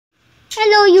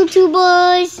Hello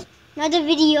YouTubers, another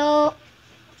video.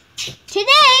 Today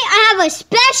I have a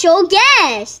special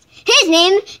guest. His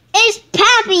name is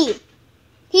Pappy.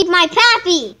 He's my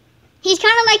Pappy. He's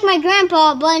kind of like my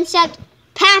grandpa, but except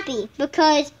Pappy,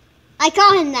 because I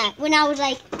call him that when I was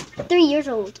like 3 years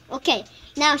old. Okay,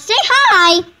 now say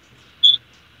hi.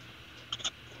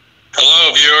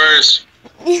 Hello viewers.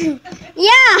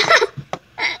 Yeah.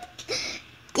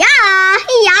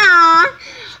 Yeah.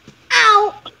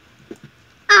 Ow.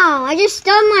 Oh, I just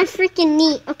stubbed my freaking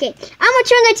knee. Okay, I'm gonna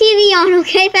turn the TV on,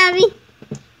 okay, Pappy?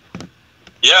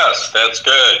 Yes, that's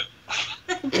good.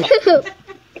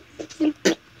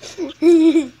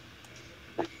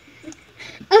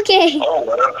 Okay. Oh,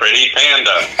 what a pretty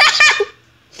panda.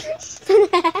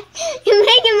 You're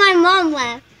making my mom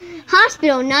laugh.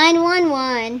 Hospital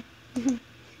 911.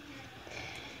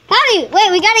 Pappy,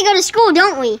 wait, we gotta go to school,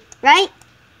 don't we? Right?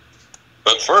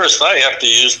 But first, I have to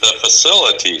use the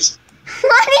facilities.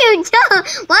 Why are you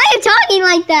talking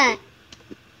like that?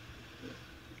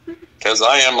 Because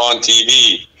I am on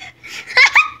TV.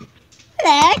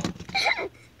 Heck?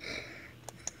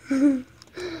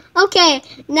 Okay,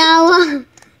 now,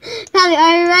 Pappy,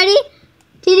 are you ready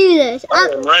to do this?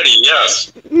 I'm ready,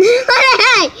 yes.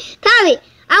 Hey, Pappy,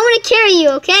 I want to carry you,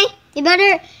 okay? You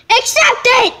better accept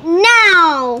it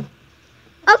now.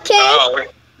 Okay. Oh,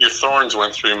 your thorns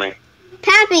went through me.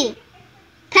 Pappy.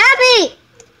 Pappy.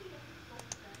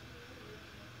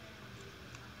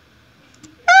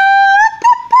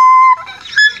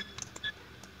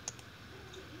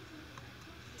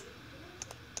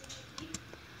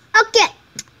 Okay.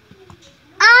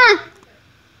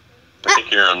 I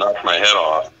think you're going to knock my head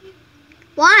off.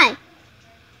 Why?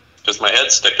 Because my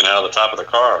head's sticking out of the top of the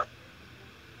car.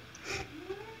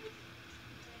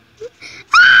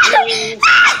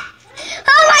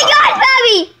 Oh my God,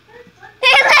 Pappy!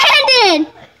 It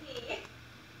landed!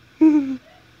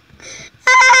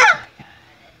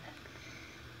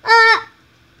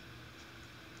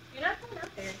 You're not coming up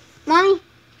there. Mommy?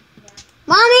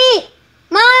 Mommy!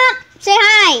 Mom! Say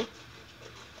hi!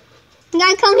 You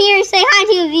gotta come here and say hi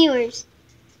to the viewers.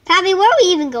 Pappy, where are we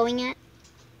even going at?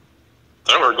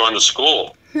 I thought we were going to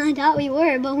school. I thought we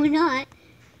were, but we're not.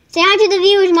 Say hi to the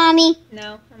viewers, Mommy.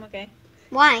 No, I'm okay.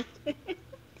 Why?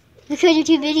 Because you're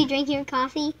too busy drinking your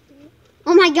coffee?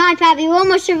 Oh my God, Pappy, we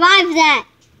almost survived that.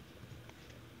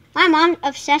 My mom's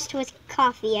obsessed with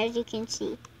coffee, as you can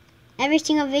see. Every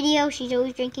single video, she's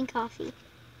always drinking coffee.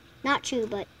 Not true,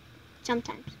 but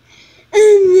sometimes.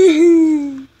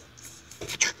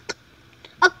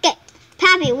 Okay,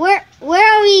 Pappy, where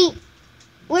are we?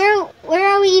 Where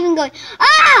are we even going?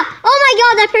 Ah! Oh my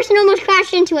God, that person almost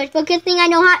crashed into us. But good thing I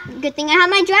have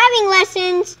my driving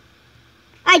lessons.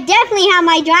 I definitely have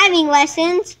my driving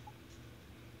lessons.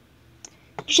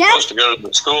 You're supposed to go to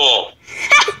the school.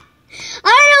 I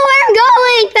don't know where I'm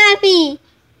going, Pappy.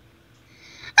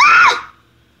 Ah!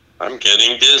 I'm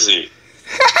getting dizzy.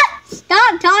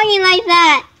 Stop talking like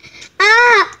that.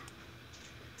 Ah!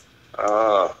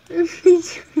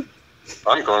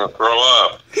 I'm going to throw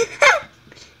up.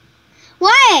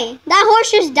 Why? That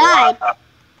horse just died.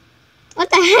 What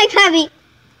the heck, Pappy?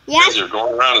 Yeah. Because you're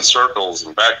going around in circles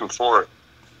and back and forth.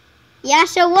 Yeah,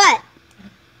 so what?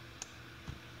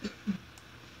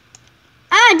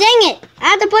 Ah, dang it. I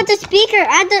have to put the speaker.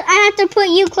 I have to put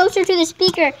you closer to the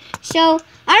speaker. So,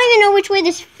 I don't even know which way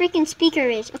this freaking speaker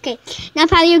is. Okay, now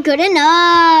Pappy, you're good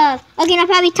enough. Okay, now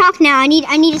Pappy, talk now. I need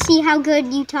to see how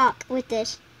good you talk with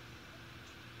this.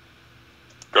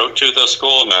 Go to the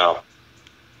school now.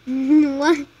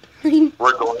 What?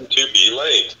 We're going to be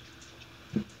late.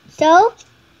 So?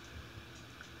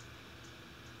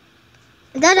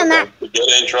 It doesn't matter. We're going to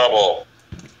get in trouble.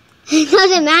 It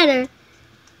doesn't matter.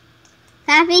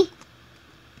 Pappy?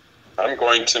 I'm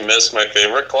going to miss my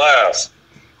favorite class.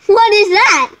 What is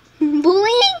that?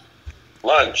 Bullying?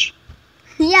 Lunch.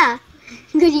 Yeah.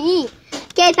 Good to eat.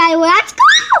 Okay, Pappy, let's go!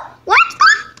 Let's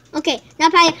go! Okay, now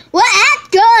Pappy, let's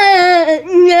go!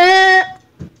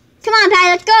 Come on, Pappy,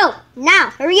 let's go! Now,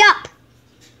 hurry up!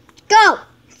 Go!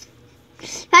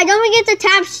 Pappy, don't forget to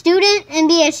tap student and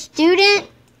be a student.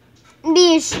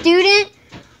 Be a student.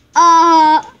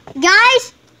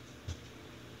 Guys?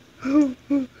 Well,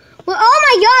 oh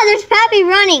my God, there's Pappy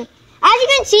running. As you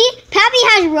can see, Pappy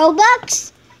has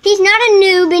Robux. He's not a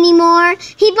noob anymore.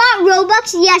 He bought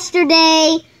Robux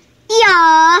yesterday.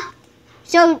 Yeah.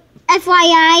 So,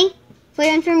 FYI, for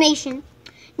your information.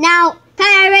 Now,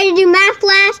 Pappy, are you ready to do math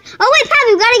class? Oh wait,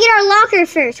 Pappy, we gotta get our locker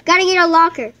first. Gotta get our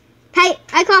locker. Pappy,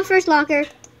 I call first locker.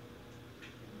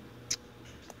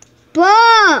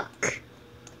 Book.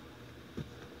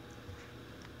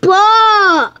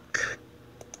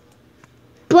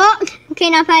 Well, okay,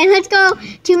 now, Patty, let's go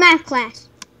to math class.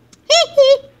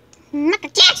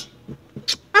 Math class.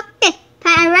 Okay,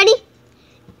 Patty, ready?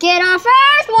 Get our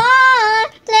first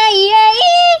one. Patty,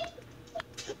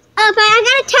 I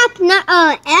gotta tap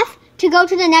F to go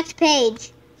to the next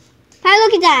page. Patty,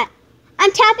 look at that.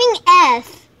 I'm tapping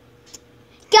F.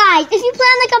 Guys, if you play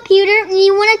on the computer and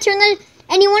you want to turn to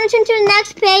the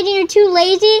next page and you're too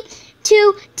lazy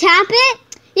to tap it,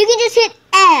 you can just hit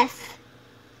F.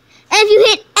 And if you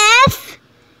hit F,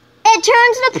 it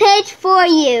turns the page for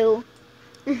you.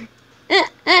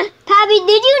 Pappy,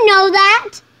 did you know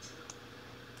that?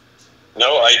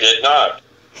 No, I did not.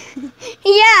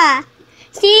 Yeah.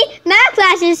 See, math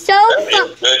class is so fun. That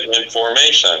is good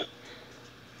information.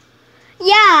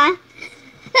 Yeah.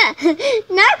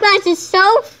 Math class is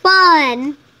so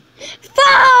fun.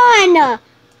 Fun!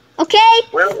 Okay?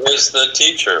 Where is the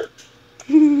teacher?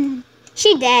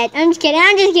 She dead. I'm just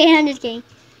kidding.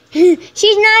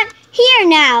 She's not here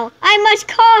now. I must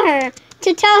call her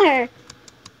to tell her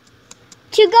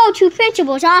to go to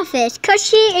principal's office because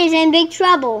she is in big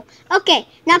trouble. Okay,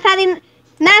 now Pappy,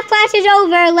 math class is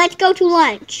over. Let's go to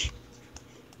lunch.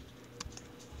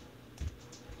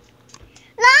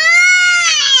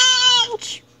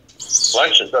 Lunch!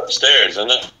 Lunch is upstairs,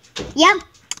 isn't it? Yep.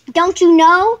 Don't you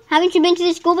know? Haven't you been to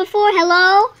the school before?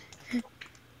 Hello?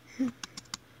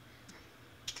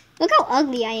 Look how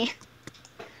ugly I am.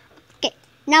 Okay,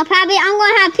 now Pappy, I'm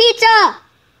going to have pizza.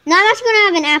 No, I'm actually going to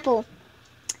have an apple.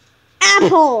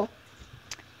 Apple.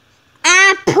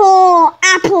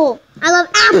 I love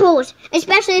apples,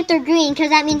 especially if they're green, because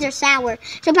that means they're sour.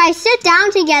 So Pappy, sit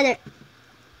down together.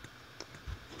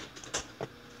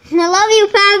 I love you,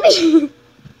 Pappy.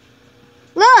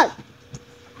 Look.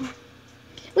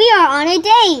 We are on a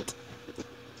date.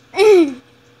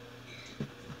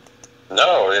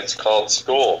 No, it's called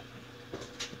school.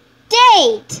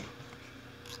 Date.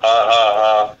 Ha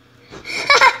ha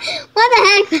What the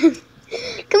heck?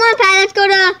 Come on, Pat, let's go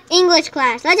to English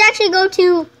class. Let's actually go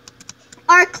to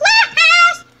our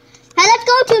class. Pat, let's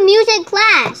go to music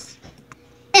class.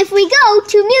 If we go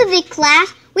to music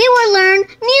class, we will learn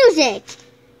music.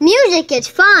 Music is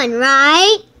fun,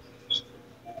 right?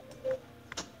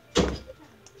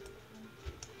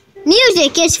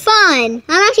 Music is fun.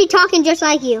 I'm actually talking just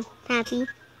like you, Pappy.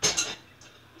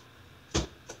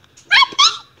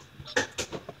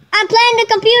 I'm playing the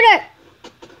computer.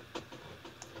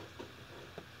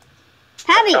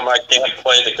 Pappy. How come I can't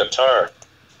play the guitar?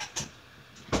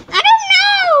 I don't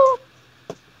know.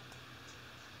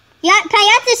 Yeah, Pat,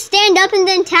 you have to stand up and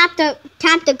then tap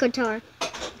the guitar.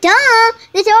 Duh.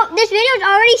 This video is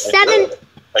already 7.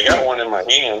 I got one in my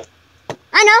hand.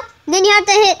 I know. Then you have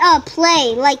to hit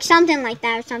play, like something like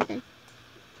that or something.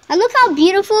 And look how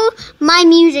beautiful my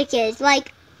music is.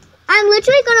 Like, I'm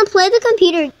literally gonna play the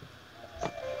computer.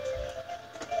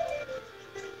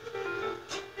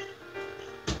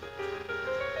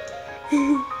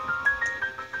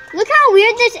 Look how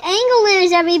weird this angle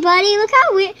is, everybody. Look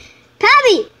how weird.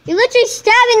 Pappy, you're literally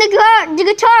stabbing the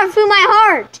guitar through my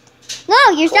heart.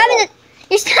 Look, you're stabbing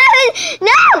You're stabbing.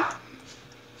 No!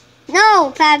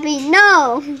 No, Pappy,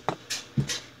 no.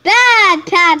 Bad,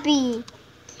 Pappy.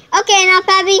 Okay, now,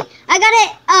 Pappy, I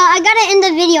gotta end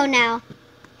the video now.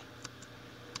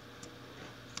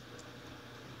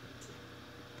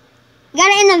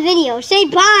 Gotta end the video. Say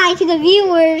bye to the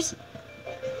viewers.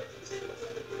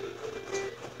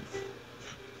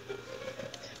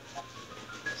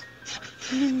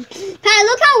 Pappy,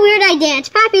 look how weird I dance.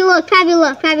 Pappy, look. Pappy,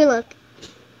 look. Pappy, look.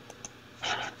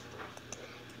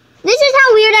 This is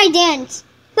how weird I dance.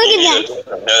 Look at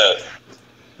that.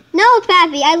 No,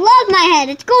 Pappy, I love my head.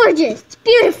 It's gorgeous. It's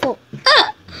beautiful.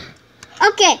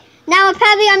 Okay, now,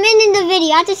 Pappy, I'm ending the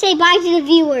video. I have to say bye to the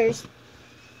viewers.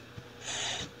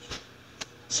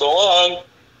 So long.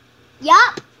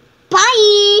 Yup.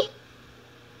 Bye.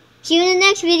 See you in the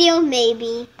next video,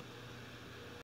 maybe.